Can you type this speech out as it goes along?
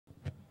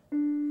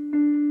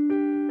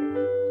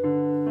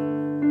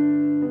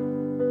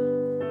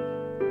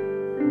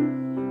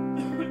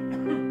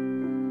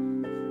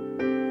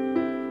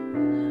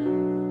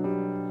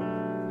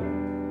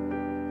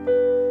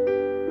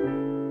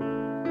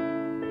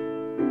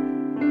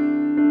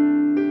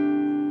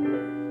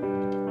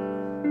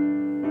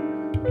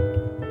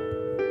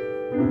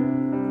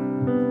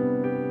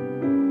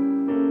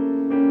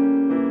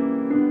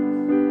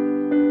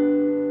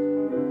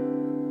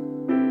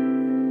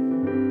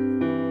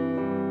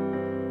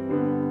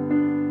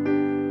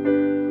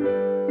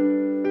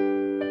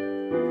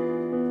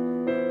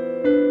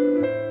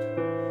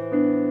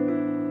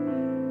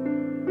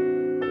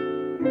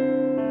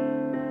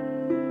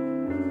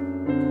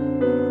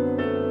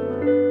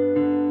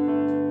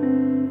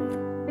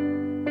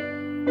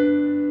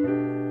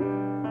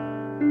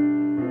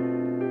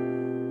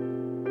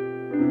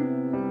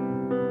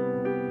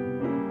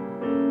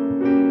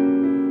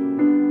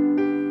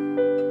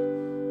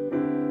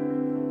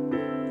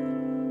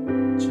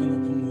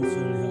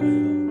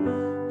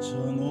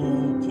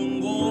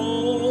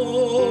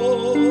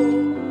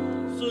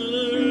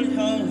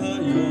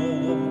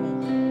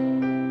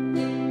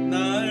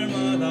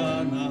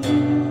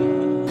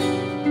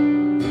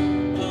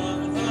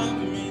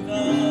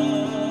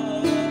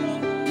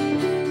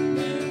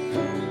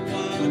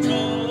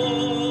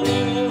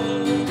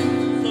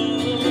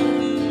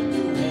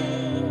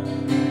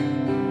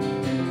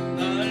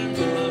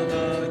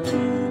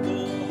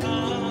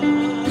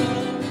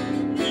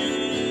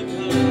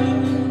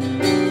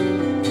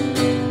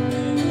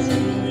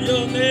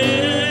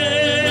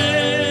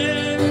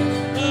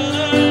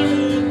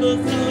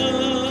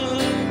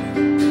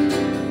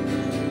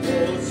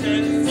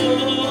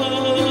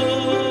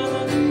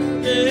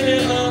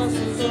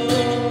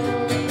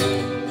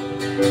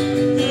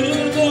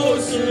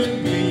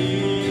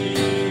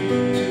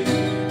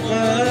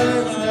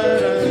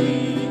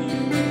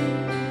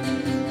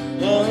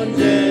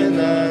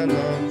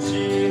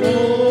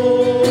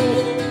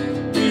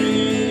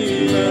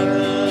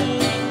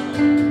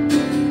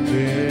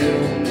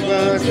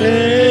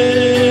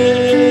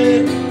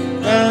곳에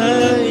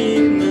나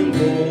있는 곳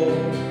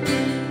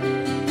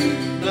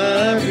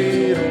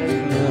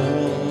나비로운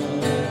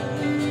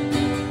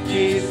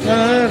너이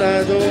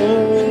살아도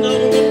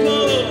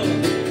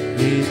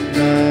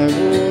빛나고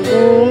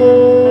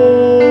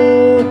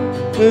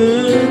높은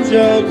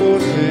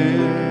저곳을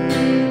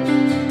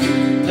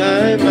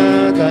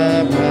날마다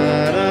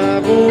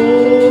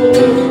바라봅니다.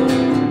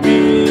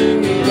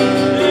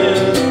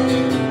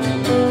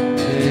 내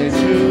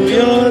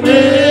주연의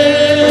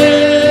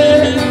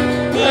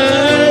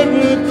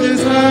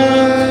발붙드사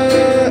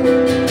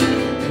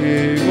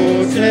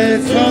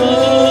그곳에서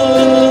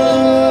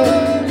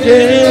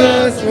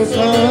예하소서.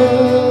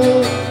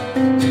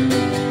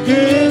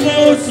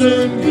 그곳은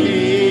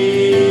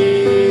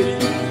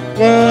빛과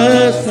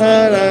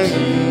사랑이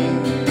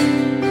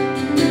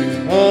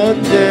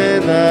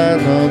언제나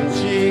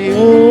넘치옵니다.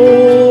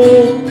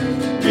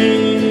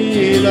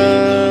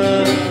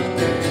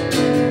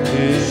 그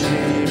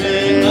심해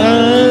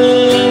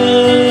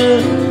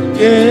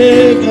안개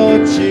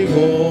거치고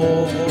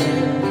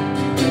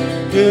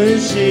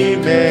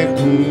근심의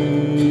구름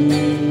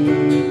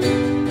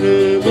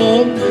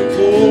없는 곳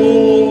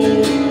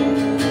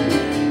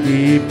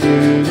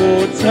기쁘고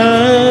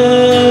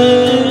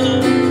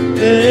참된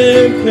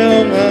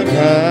평화가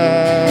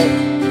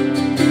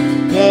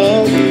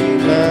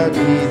거기만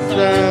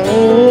있사옵니다.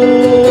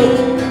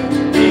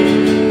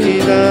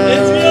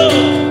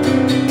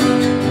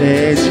 내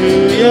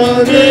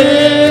주연의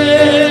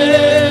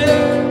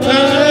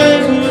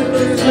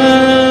발붙드사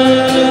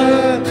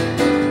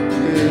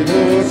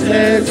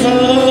그곳에서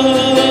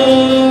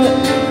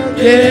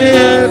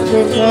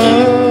예하소서.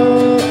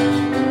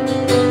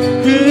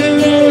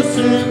 그곳은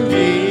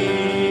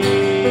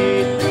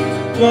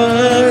빛과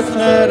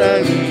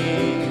사랑이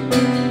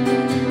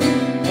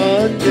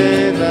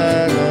언제나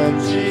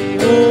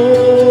넘치옵니다.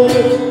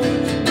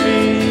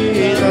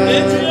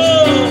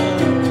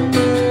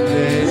 내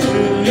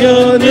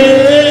주연의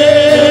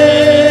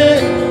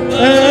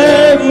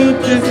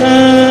발붙드사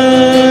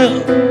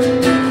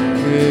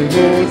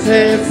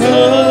그곳에서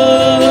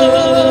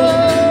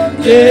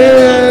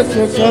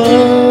예하소서.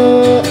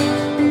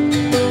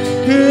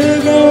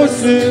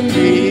 그곳은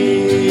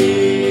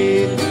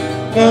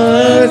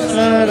빛과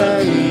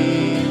사랑이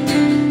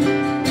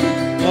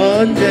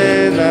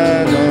언제나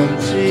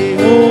넘치옵니다.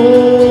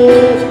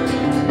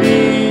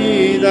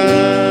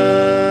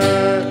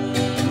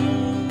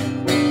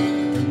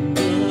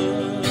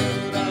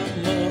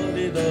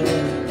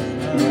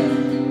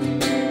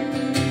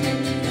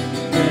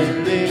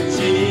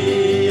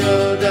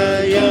 널리지어다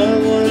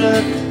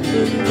영원한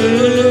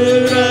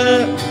분들아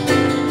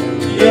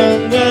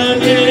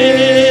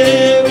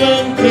영광의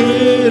왕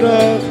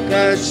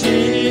들어가시고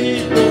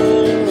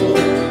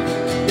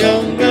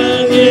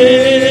영광의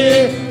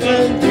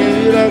왕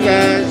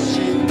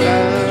들어가신다.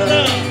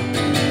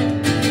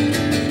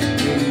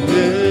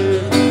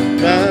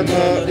 눈들아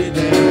머리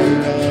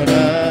들어라.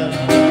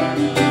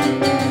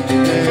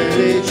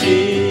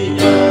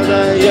 내리지어다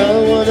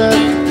영원한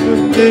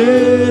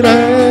분들아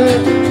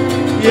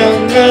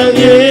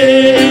영광의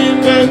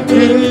왕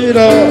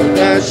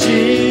들어가시도록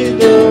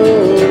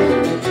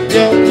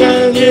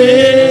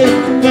영광의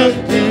왕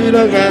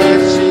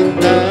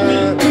들어가신다.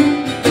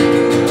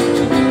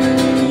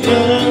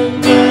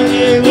 영광의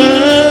왕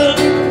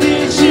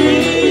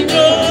되시고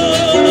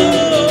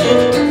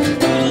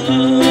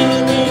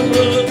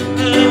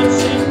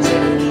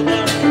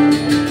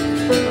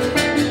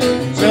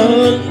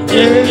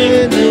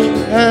전쟁에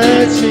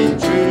능하신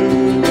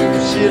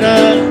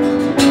주시라.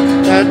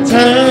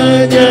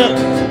 나타냐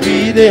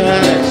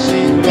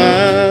위대하신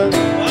왕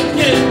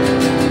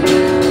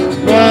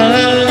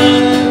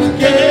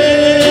왕께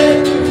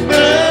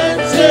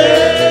만세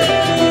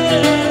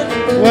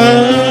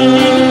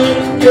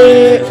왕께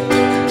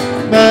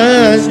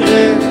만세.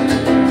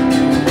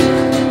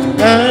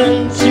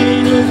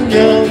 당신은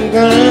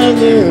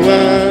영광의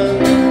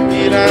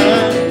왕이라.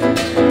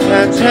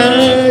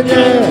 나타냐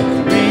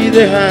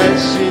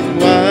위대하신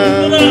왕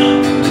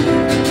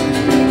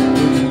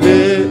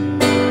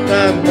다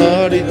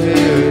머리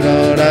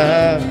들어라.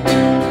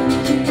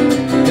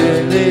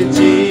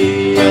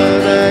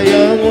 내리지어라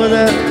영원한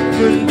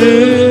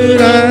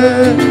분들아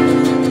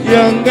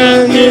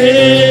영광의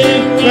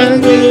왕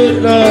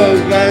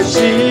들어가시도록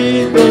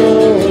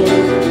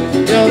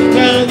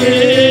영광의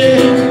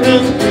왕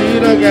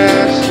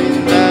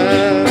들어가신다.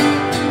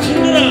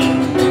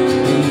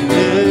 분들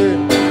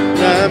다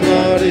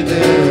머리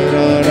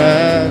들어라.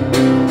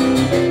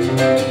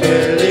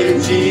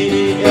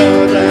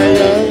 내리지어라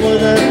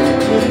영원한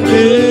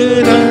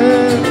분들아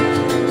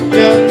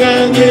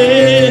영광의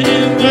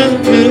왕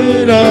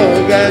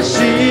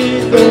들어가시도록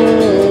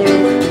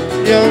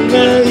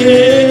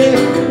영광의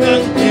왕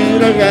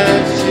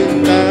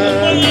들어가신다.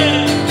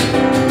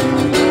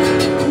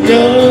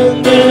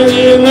 영광의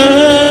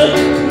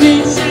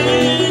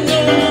왕이시고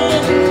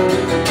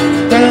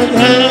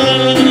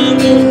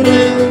당하무는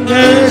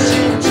가신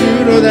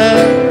주로다.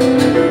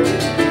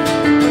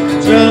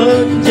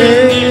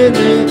 전쟁에는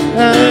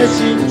하신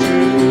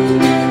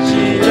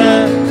주시라.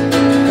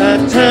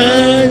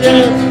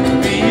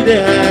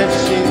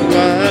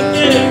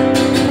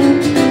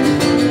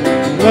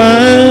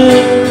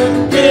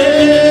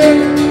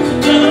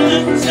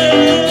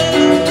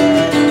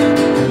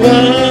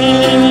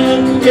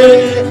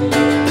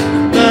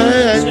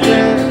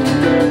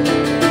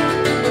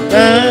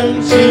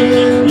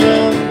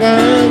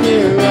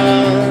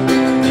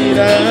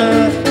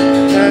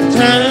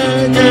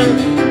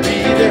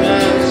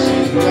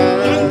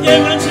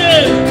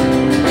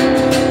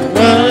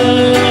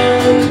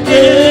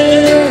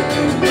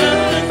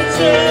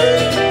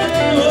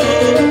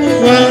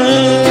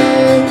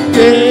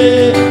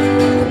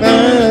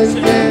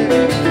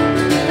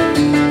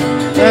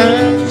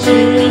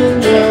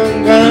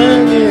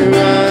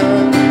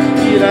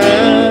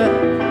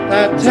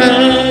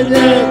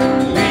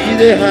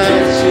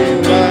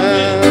 위대하신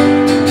왕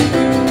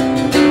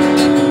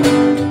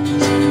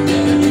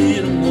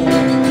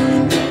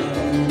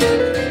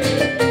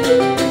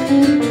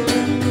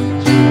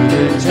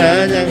주를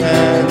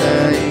찬양하나이다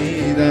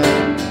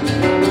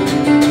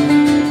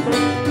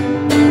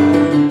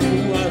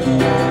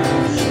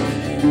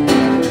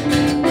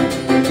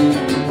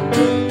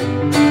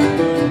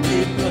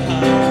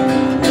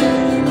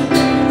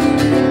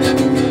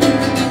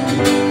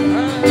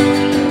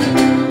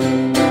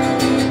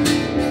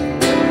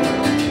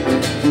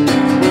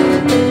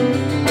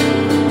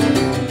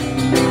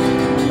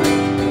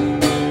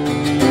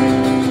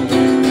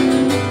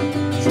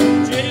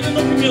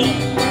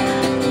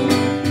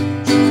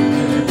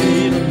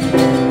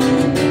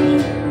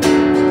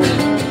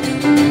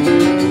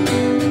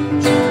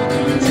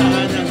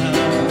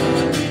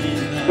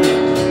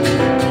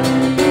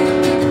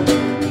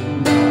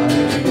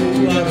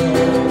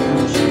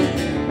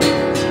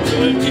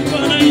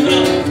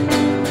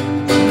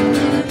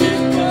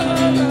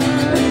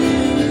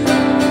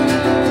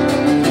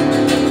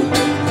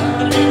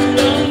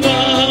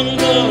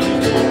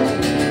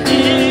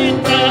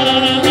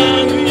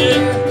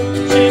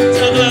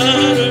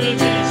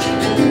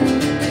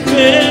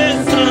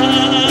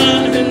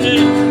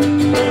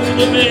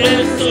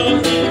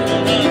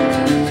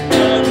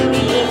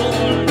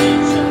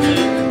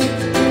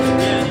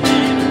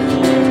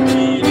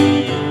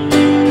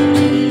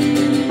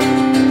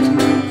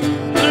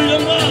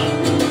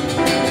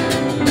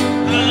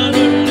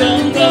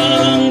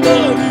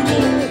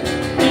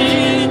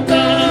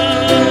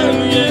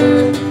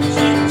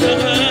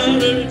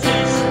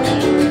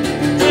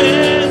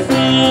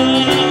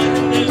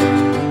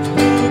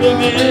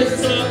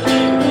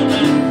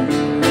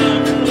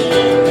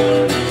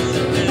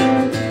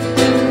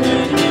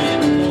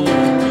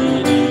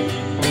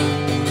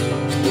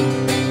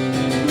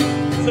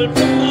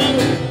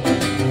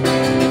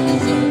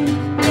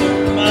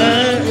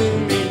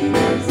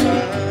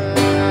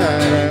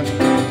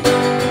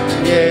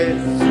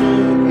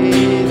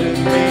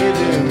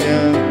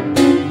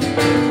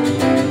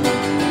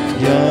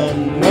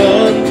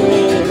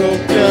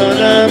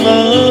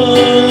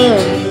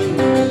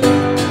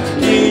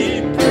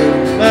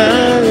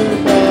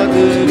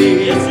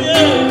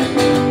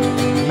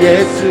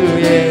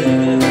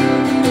예수의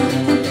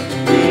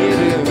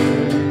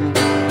이름은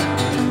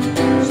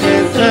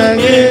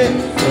세상의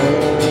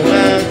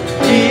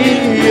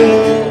소망이요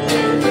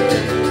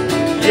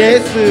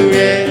예수의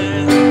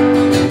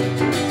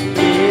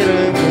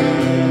이름은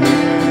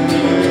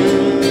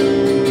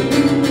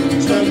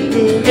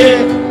천국의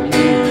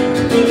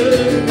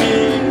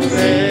기쁨일세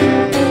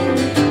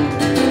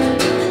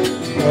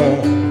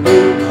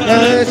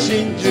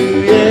거룩하신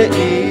주의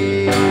이름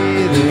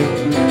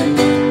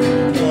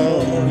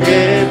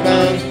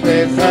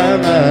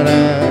삼아라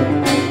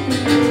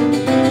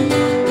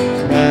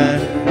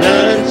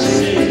만난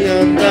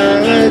시험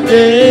당할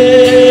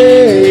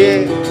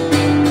때에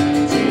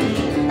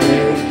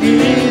주의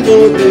기도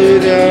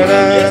드려라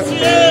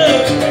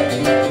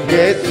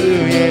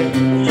예수의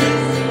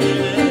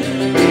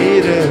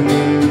이름은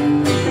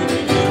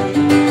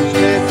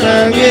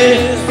세상의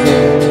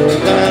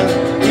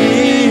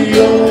소망이요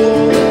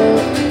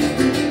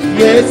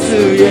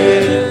예수의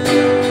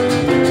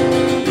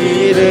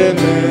이름은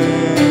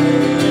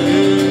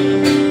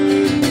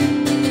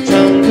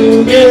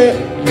천국의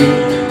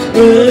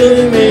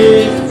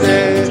기쁨일세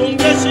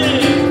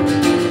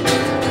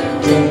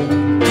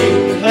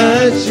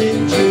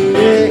존귀하신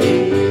주의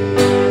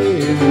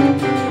이름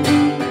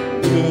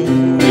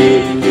우리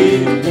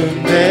기쁨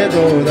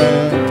내도다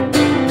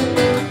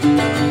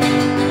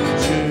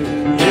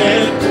주의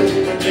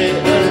품에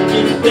안길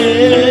때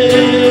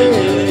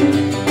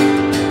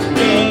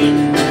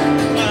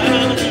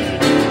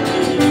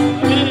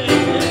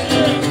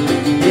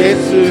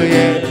예수의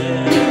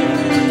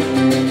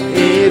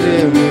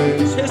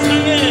이름은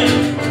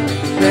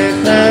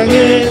세상의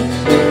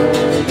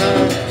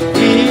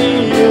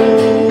소망이요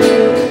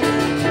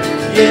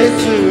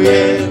예수의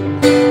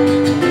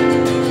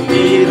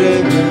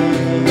이름은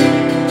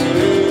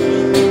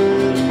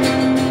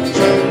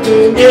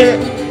천국의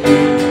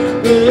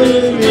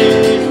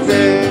기쁨일세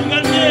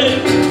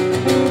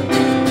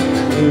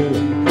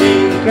우린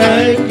갈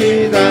길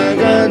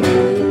나가는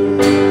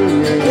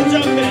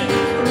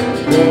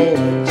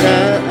모자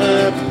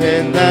앞에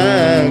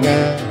나가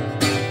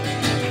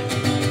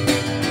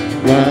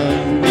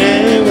왕의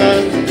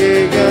왕께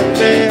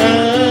경배하며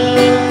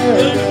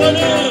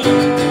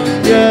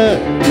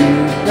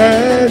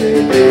나를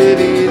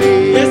드리리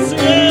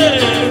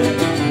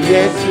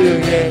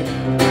예수의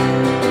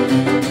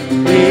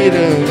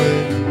이름은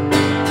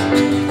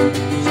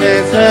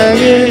세상의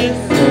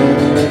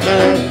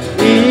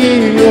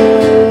소망이요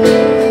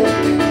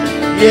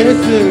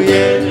예수의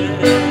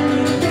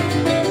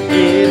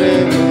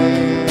이름은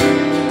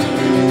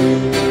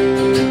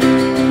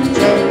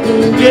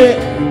천국의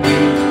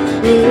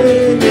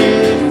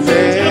은일세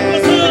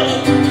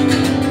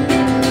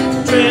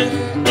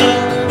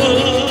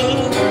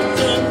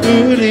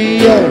우리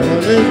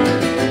영혼은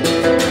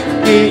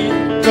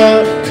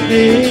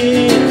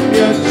기뻐리며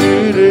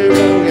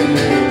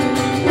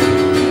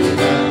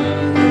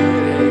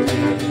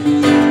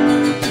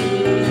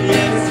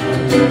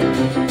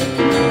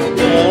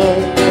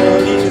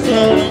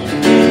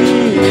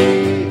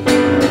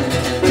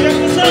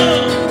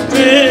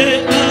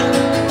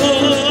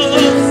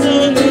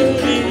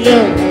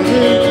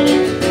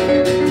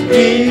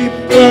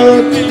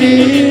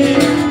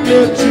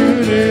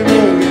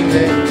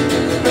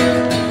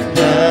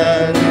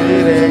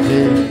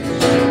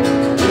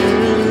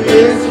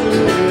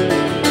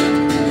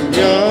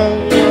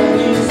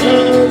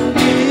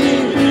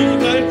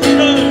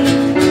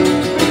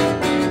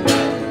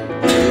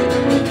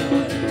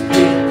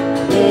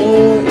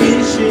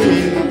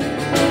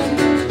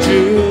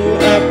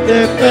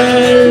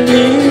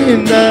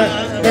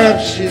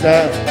나갑시다.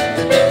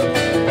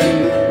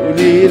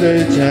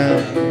 우리를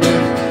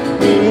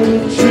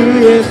잡는 주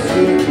예수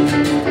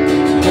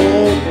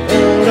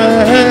오라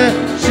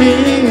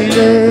하시네.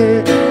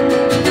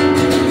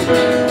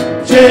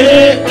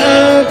 죄악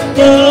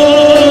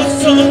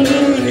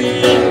벗어누리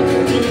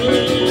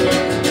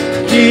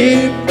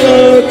기뻐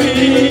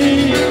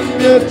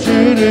비며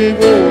주를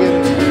보겠네.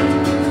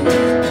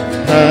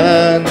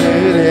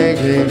 하늘에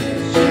계신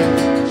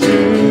주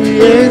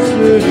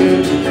예수를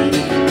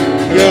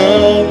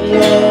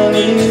영원히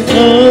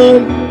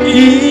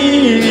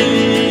섬기리.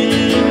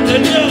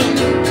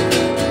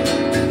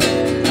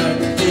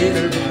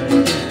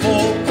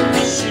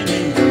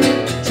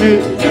 주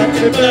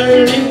앞에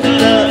빨리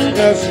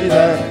나갑시다.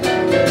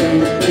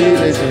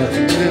 우리를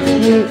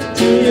잡는 주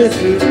예수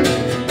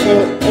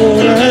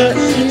오라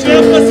하시네.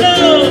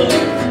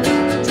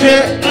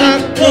 죄악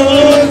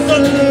벗은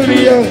우리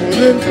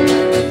영혼은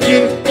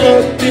기뻐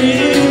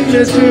뛰며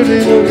주를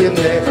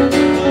보겠네.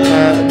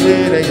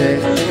 하늘에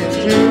계신 주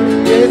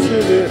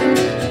예수를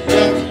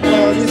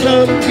영원히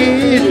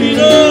섬기리.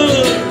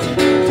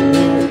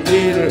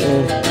 우리를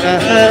오라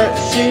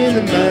하시는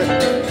말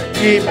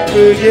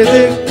기쁘게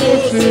듣고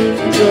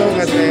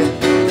순종하세.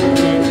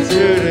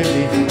 주를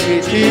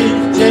믿기지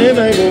제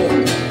말고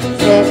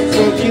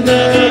속속히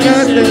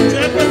나가세.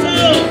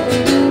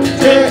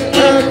 죄악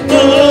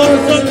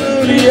벗은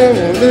우리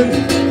영혼은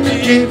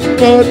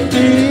기뻐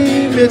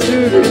뛰며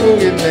주를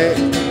보겠네.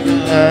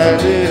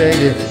 하늘에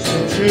계신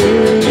주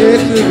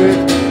예수를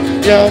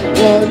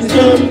영원히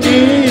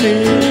섬기리.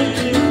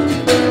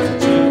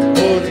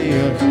 오니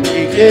여기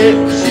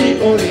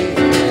계시오니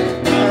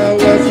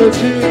나와서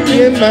주의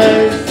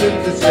말씀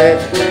듣세.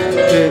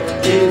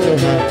 듣기도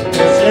하며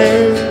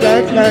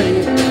생각하니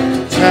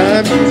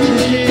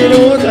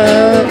잠시시로다.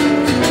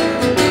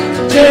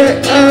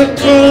 죄악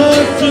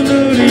벗은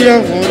우리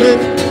영혼은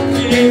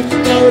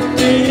기뻐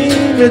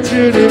뛰며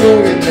주를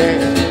보겠네.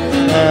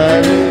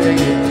 하늘에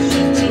계신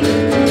주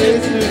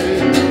예수를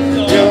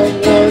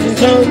영원히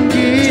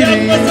섬기리. 죄악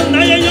벗은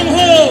나의 영혼,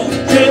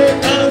 죄악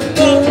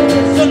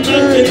벗은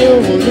나의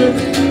영혼은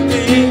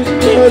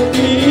기뻐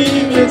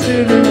뛰며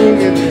주를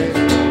보겠네.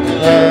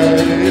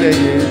 하늘에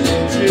계신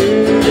주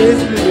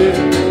예수를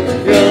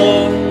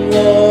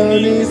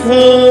영원히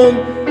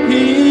섬기리.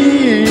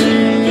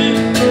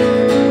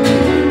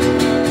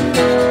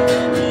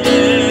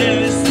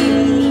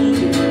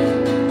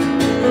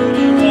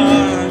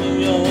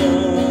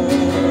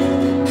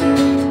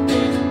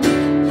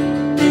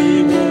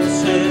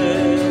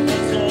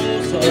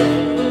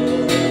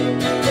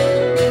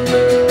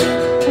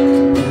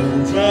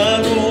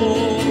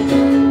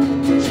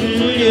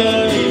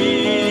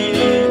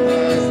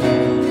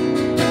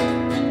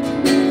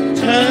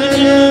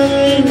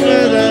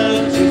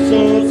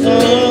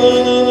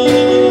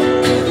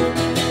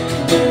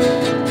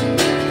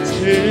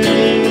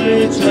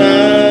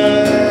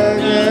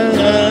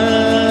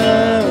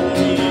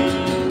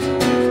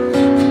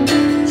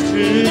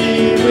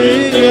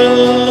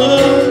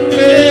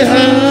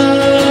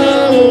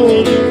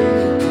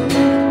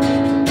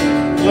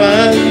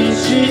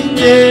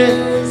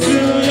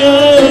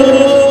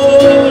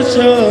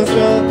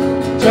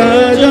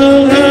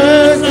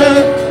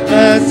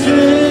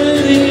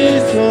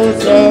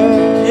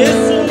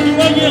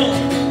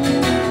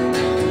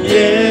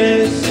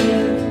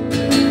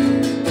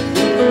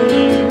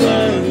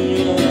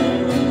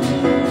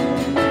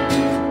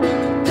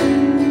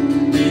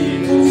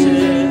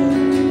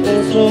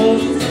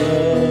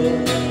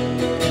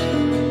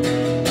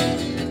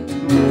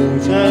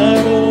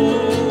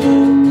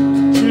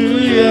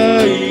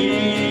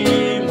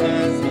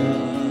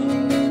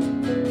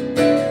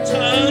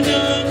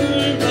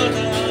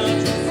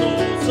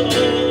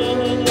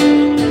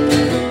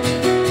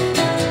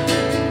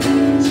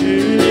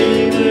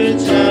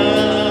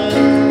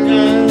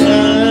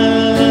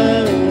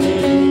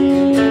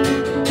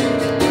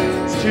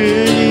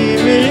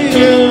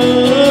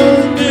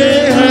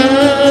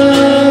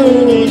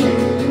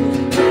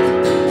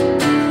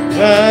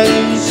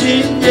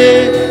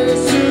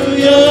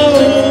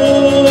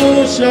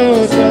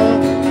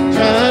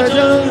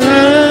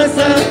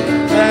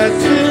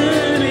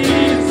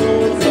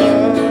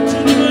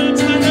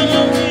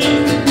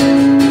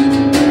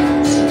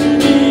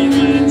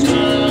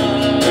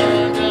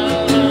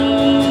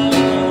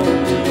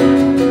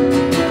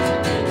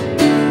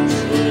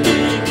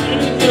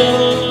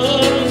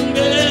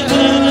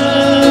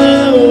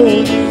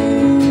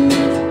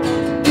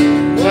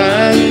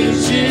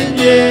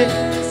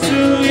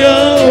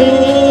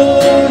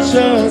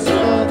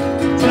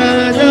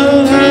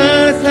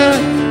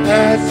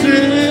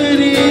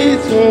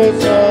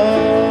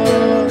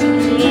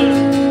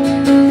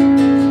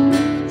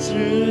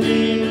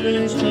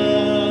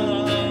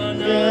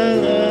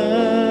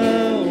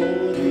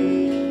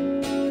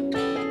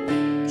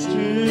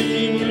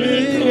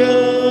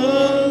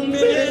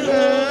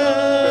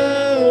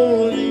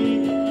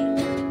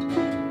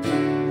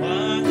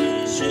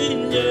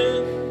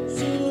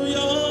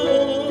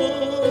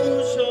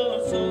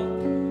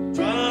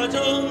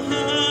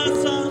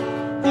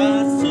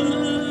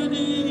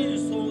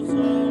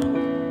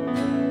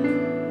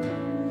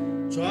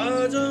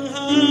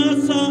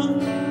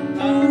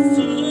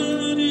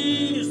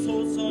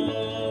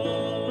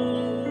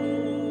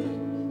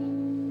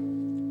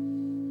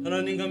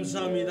 하나님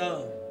감사합니다.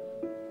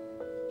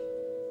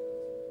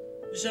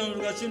 이 시간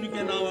우리가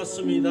주님께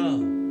나왔습니다.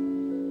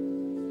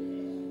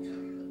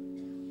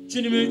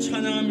 주님을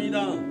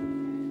찬양합니다.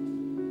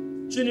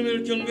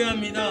 주님을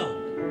경배합니다.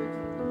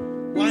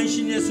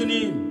 왕신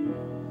예수님,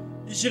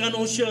 이 시간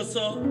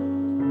오시어서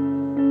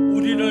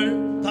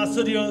우리를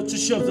다스려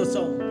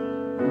주시옵소서.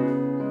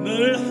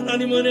 늘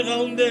하나님 은혜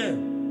가운데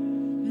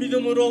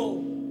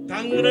믿음으로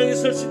강건하게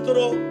설 수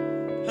있도록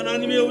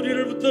하나님의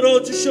우리를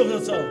붙들어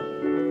주시옵소서.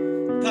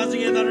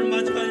 가정의 달을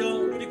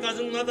맞이하여 우리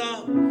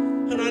가정마다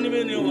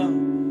하나님의 은혜와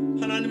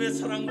하나님의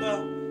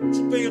사랑과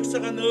축복의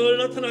역사가 늘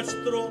나타날 수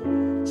있도록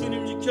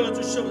주님 지켜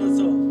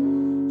주시옵소서.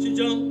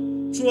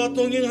 진정 주와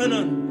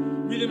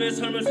동행하는 믿음의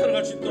삶을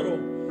살아갈 수 있도록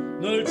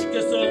늘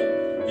주께서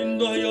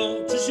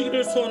인도하여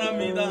주시기를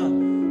소원합니다.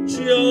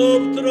 주여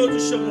붙들어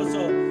주시옵소서.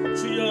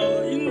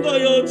 주여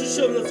인도하여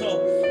주시옵소서.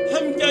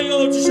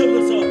 함께하여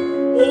주시옵소서.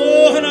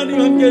 오 하나님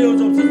함께하여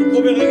주옵소서.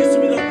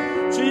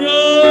 고백하겠습니다.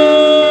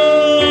 주여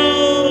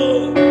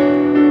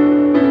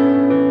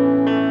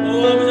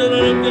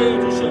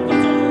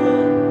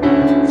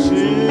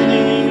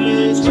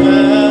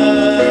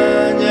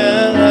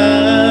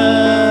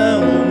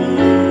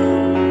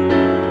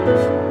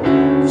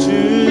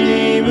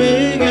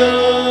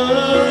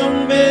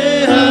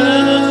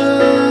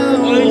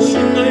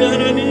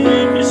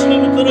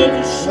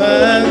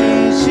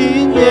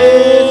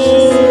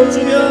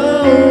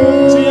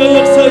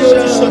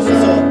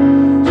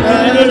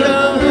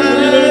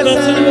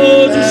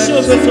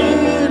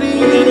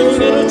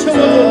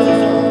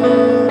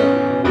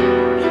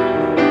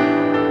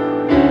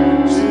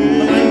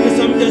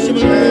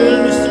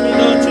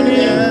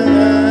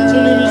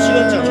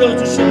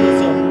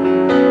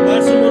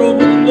말씀으로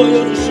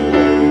인도하여 주시고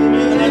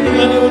하나님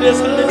안에 우리의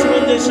삶의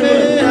주관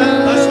되심을